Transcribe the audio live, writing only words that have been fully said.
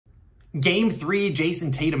Game 3,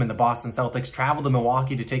 Jason Tatum and the Boston Celtics travel to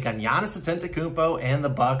Milwaukee to take on Giannis Antetokounmpo and the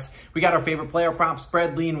Bucks. We got our favorite player prop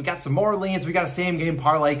spread lean. We got some more leans. We got a same game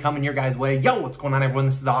parlay coming your guys' way. Yo, what's going on, everyone?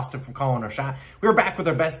 This is Austin from Calling Our Shot. We're back with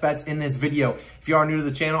our best bets in this video. If you are new to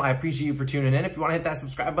the channel, I appreciate you for tuning in. If you want to hit that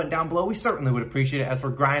subscribe button down below, we certainly would appreciate it as we're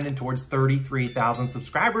grinding towards 33,000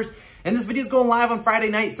 subscribers. And this video is going live on Friday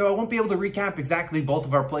night, so I won't be able to recap exactly both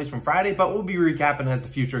of our plays from Friday, but we'll be recapping as the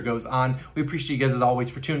future goes on. We appreciate you guys as always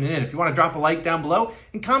for tuning in. If you want to drop a like down below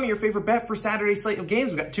and comment your favorite bet for Saturday's slate of games.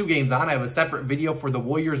 We've got 2 games on. I have a separate video for the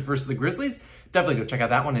Warriors versus the Grizzlies. Definitely go check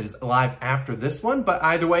out that one. It is live after this one. But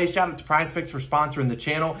either way, shout out to PrizePicks for sponsoring the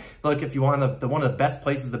channel. Look, if you want one of the best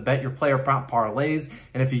places to bet your player prop parlays,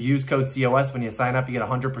 and if you use code COS when you sign up, you get a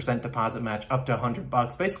 100% deposit match up to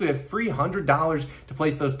 $100. Basically, a free $100 to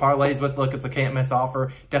place those parlays with. Look, it's a can't miss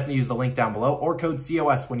offer. Definitely use the link down below or code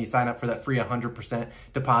COS when you sign up for that free 100%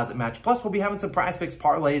 deposit match. Plus, we'll be having some PrizePicks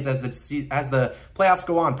parlays as the playoffs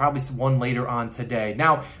go on. Probably one later on today.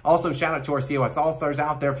 Now, also shout out to our COS All-Stars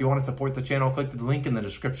out there. If you want to support the channel, click the link in the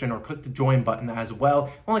description or click the join button as well.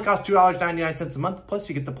 It only costs $2.99 a month. Plus,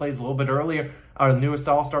 you get the plays a little bit earlier. Our newest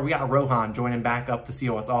All-Star, we got Rohan joining back up the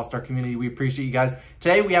COS All-Star community. We appreciate you guys.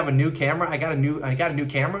 Today, we have a new camera. I got a new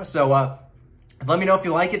camera, so let me know if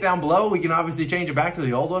you like it down below. We can obviously change it back to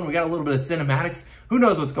the old one. We got a little bit of cinematics. Who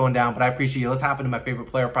knows what's going down, but I appreciate you. Let's hop into my favorite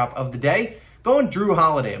player prop of the day. Going Drew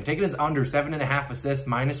Holiday. I'm taking his under 7.5 assists,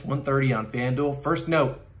 minus 130 on FanDuel. First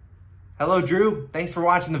note. Hello, Drew. Thanks for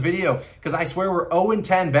watching the video, because I swear we're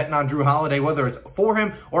 0-10 betting on Drew Holiday, whether it's for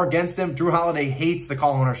him or against him. Drew Holiday hates the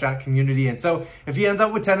Calling Our Shot community, and so if he ends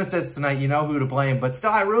up with 10 assists tonight, you know who to blame. But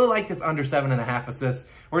still, I really like this under 7.5 assists.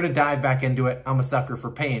 We're going to dive back into it. I'm a sucker for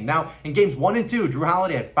pain. Now, in games 1 and 2, Drew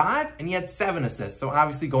Holiday had 5 and he had 7 assists. So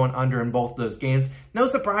obviously going under in both of those games. No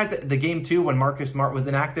surprise that the game 2, when Marcus Smart was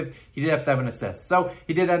inactive, he did have 7 assists. So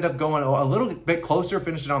he did end up going a little bit closer,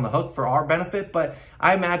 finishing on the hook for our benefit. But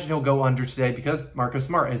I imagine he'll go under today because Marcus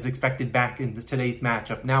Smart is expected back in today's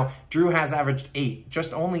matchup. Now, Drew has averaged 8,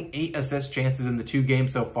 just only 8 assist chances in the 2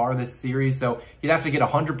 games so far this series. So you'd have to get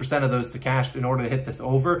 100% of those to cash in order to hit this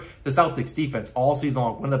over. The Celtics defense all season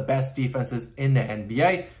long, one of the best defenses in the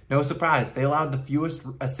NBA. No surprise, they allowed the fewest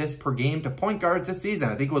assists per game to point guards this season.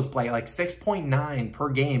 I think it was like 6.9 per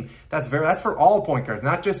game. That's for all point guards,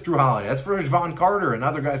 not just Drew Holiday. That's for Javon Carter and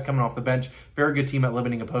other guys coming off the bench. Very good team at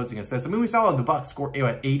limiting opposing assists. I mean, we saw the Bucks score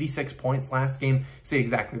at 86 points last game. See,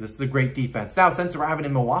 exactly, this is a great defense. Now, since arriving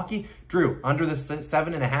in Milwaukee, Drew under the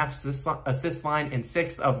 7.5 assist line in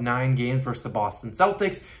 6 of 9 games versus the Boston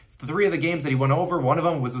Celtics. 3 of the games that he went over, one of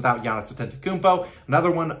them was without Giannis Antetokounmpo.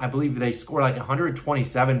 Another one, I believe they scored like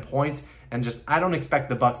 127 points. And just, I don't expect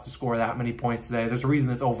the Bucks to score that many points today. There's a reason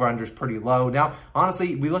this over-under is pretty low. Now,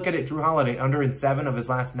 honestly, we look at it, Drew Holiday under in 7 of his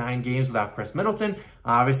last 9 games without Chris Middleton.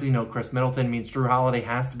 Obviously, you know, Chris Middleton means Drew Holiday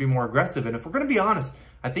has to be more aggressive. And if we're going to be honest,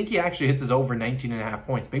 I think he actually hits his over 19.5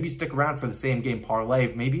 points. Maybe stick around for the same game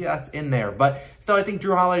parlay. Maybe that's in there. But still, I think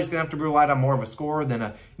Drew Holiday is going to have to rely on more of a scorer than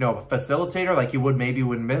a facilitator like you would maybe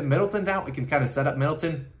when Middleton's out. We can kind of set up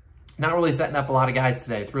Middleton. Not really setting up a lot of guys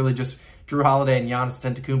today. It's really just Drew Holiday and Giannis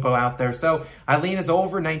Antetokounmpo out there. So I lean his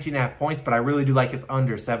over 19.5 points, but I really do like his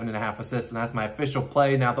under 7.5 assists, and that's my official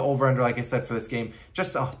play. Now the over-under, like I said, for this game,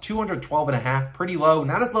 just 212.5, pretty low.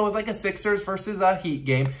 Not as low as like a Sixers versus a Heat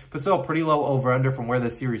game, but still a pretty low over-under from where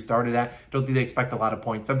this series started at. Don't think they expect a lot of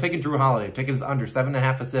points. So I'm taking Drew Holiday. I'm taking his under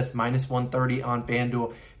 7.5 assists, minus 130 on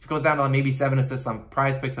FanDuel. If it goes down to maybe 7 assists on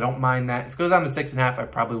PrizePicks, I don't mind that. If it goes down to 6.5, I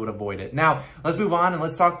probably would avoid it. Now, let's move on and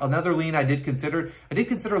let's talk another lean I did consider. I did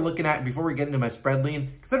consider looking at, before we get into my spread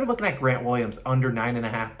lean, consider looking at Grant Williams under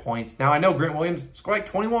 9.5 points. Now, I know Grant Williams scored like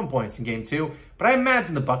 21 points in game 2, but I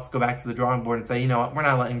imagine the Bucks go back to the drawing board and say, you know what, we're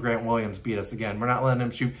not letting Grant Williams beat us again. We're not letting him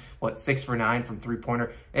shoot, 6 for 9 from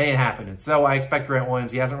three-pointer. It ain't happening. So I expect Grant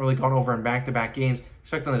Williams, he hasn't really gone over in back-to-back games.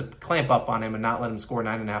 Expect them to clamp up on him and not let him score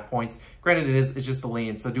 9.5 points. Granted, it's just a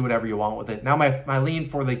lean, so do whatever you want with it. Now, my lean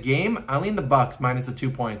for the game, I lean the Bucks minus the 2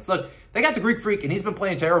 points. Look, they got the Greek Freak, and he's been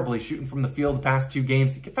playing terribly, shooting from the field the past 2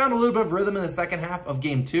 games. He found a little bit of rhythm in the second half of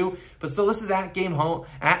game 2, but still, this is at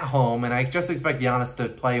home, and I just expect Giannis to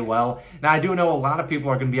play well. Now, I do know a lot of people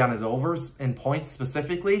are going to be on his overs in points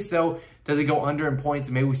specifically, so does he go under in points?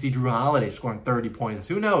 And maybe we see Drew Holiday scoring 30 points.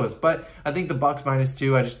 Who knows? But I think the Bucks minus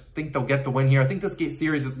 2. I just think they'll get the win here. I think this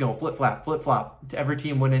series is going to flip-flop to every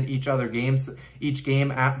team winning each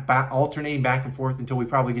game alternating back and forth until we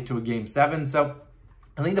probably get to a game 7. So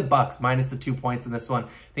I think the Bucks minus the 2 points in this one.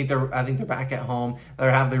 I think they're back at home. They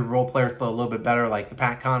have their role players play a little bit better, like the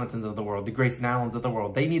Pat Connaughtons of the world, the Grayson Allens of the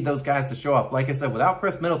world. They need those guys to show up. Like I said, without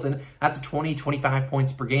Chris Middleton, that's 20, 25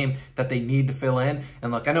 points per game that they need to fill in.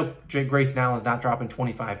 And look, I know Grayson Allen's not dropping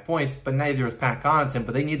 25 points, but neither is Pat Connaughton.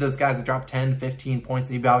 But they need those guys to drop 10, 15 points.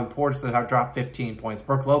 They need Bobby Portis to drop 15 points.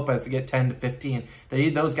 Brook Lopez to get 10 to 15. They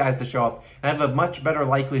need those guys to show up. And I have a much better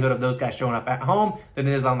likelihood of those guys showing up at home than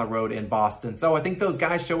it is on the road in Boston. So I think those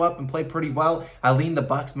guys show up and play pretty well. I lean the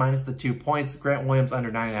Bucks minus the 2 points. Grant Williams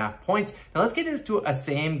under 9.5 points. Now let's get into a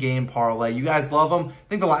same game parlay. You guys love them. I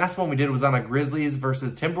think the last one we did was on a Grizzlies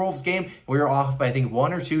versus Timberwolves game. We were off by I think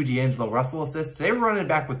 1 or 2 D'Angelo Russell assists. Today we're running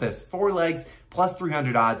back with this 4 legs plus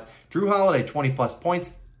 300 odds. Drew Holiday 20 plus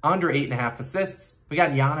points, under 8.5 assists. We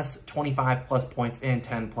got Giannis 25 plus points and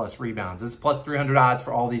 10 plus rebounds. This is plus 300 odds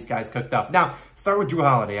for all these guys cooked up. Now, start with Drew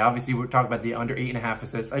Holiday. Obviously, we're talking about the under 8.5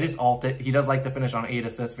 assists. I just alt it. He does like to finish on 8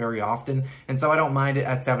 assists very often, and so I don't mind it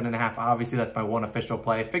at 7.5. Obviously, that's my one official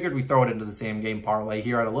play. I figured we throw it into the same game parlay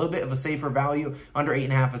here at a little bit of a safer value. Under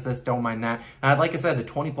 8.5 assists, don't mind that. Like I said, the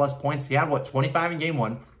 20 plus points, he had, what, 25 in game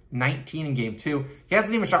 1. 19 in game 2. He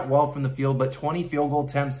hasn't even shot well from the field, but 20 field goal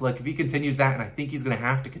attempts. Look, if he continues that, and I think he's going to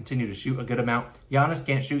have to continue to shoot a good amount. Giannis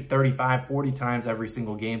can't shoot 35, 40 times every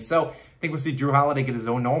single game. So I think we'll see Drew Holiday get his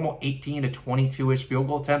own normal 18 to 22-ish field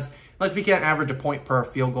goal attempts. Like, if he can't average a point per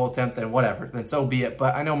field goal attempt, then whatever, then so be it.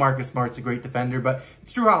 But I know Marcus Smart's a great defender, but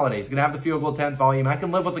it's Drew Holiday. He's going to have the field goal attempt volume. I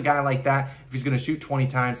can live with a guy like that if he's going to shoot 20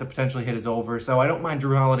 times to potentially hit his over. So I don't mind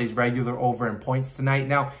Drew Holiday's regular over in points tonight.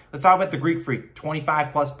 Now, let's talk about the Greek Freak.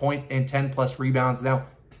 25 plus points and 10 plus rebounds. Now,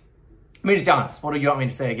 I mean, it's honest. What do you want me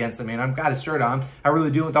to say against him? I mean, I've got his shirt on. I really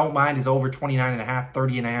don't mind his over 29.5,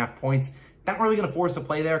 30.5 points. Not really going to force a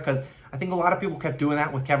play there because I think a lot of people kept doing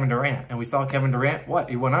that with Kevin Durant. And we saw Kevin Durant, what?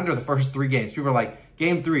 He went under the first 3 games. People were like,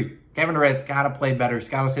 game 3, Kevin Durant's got to play better. He's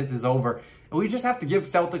got to hit this over. And we just have to give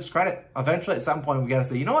Celtics credit. Eventually, at some point, we got to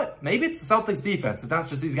say, you know what? Maybe it's the Celtics defense. It's not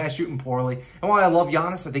just these guys shooting poorly. And while I love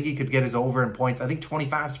Giannis, I think he could get his over in points. I think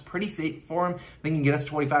 25 is pretty safe for him. I think he can get us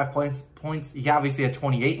 25 points. He obviously had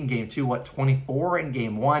 28 in game 2, what, 24 in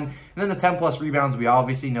game 1. And then the 10 plus rebounds, we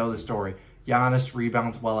obviously know the story. Giannis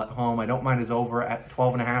rebounds well at home. I don't mind his over at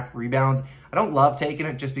 12.5 rebounds. I don't love taking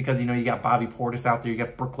it just because, you know, you got Bobby Portis out there. You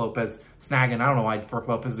got Brook Lopez snagging. I don't know why Brook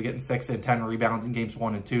Lopez is getting 6 and 10 rebounds in games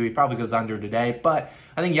 1 and 2. He probably goes under today. But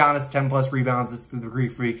I think Giannis, 10 plus rebounds. This is the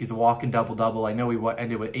Greek Freak. He's a walking double-double. I know he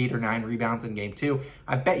ended with 8 or 9 rebounds in game 2.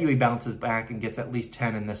 I bet you he bounces back and gets at least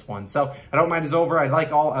 10 in this one. So I don't mind his over.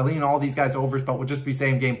 I lean all these guys overs, but we'll just be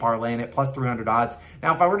same game parlaying it, plus 300 odds.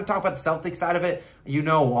 Now, if I were to talk about the Celtics side of it, you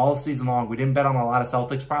know, all season long, we didn't bet on a lot of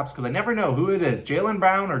Celtics props because I never know who it is, Jaylen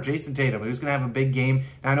Brown or Jason Tatum, who's going to have a big game.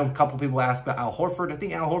 And I know a couple people asked about Al Horford. I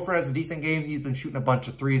think Al Horford has a decent game. He's been shooting a bunch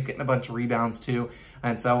of threes, getting a bunch of rebounds too.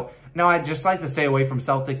 And so, no, I just like to stay away from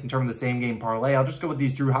Celtics in terms of the same game parlay. I'll just go with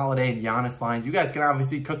these Drew Holiday and Giannis lines. You guys can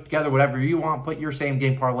obviously cook together whatever you want. Put your same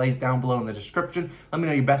game parlays down below in the description. Let me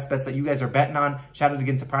know your best bets that you guys are betting on. Shout out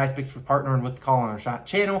again to PrizePicks for partnering with the Call on Our Shot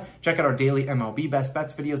channel. Check out our daily MLB best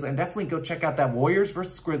bets videos and definitely go check out that Warriors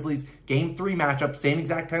versus Grizzlies game 3 matchup. Same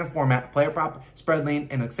exact kind of format, player prop, spread lean,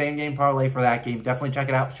 and the same game parlay for that game. Definitely check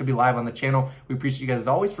it out. It should be live on the channel. We appreciate you guys as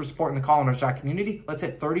always for supporting the Call on Our Shot community. Let's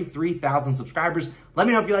hit 33,000 subscribers. Let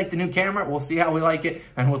me know if you like the new camera. We'll see how we like it,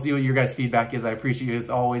 and we'll see what your guys' feedback is. I appreciate you as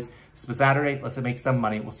always. This was Saturday. Let's make some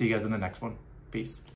money. We'll see you guys in the next one. Peace.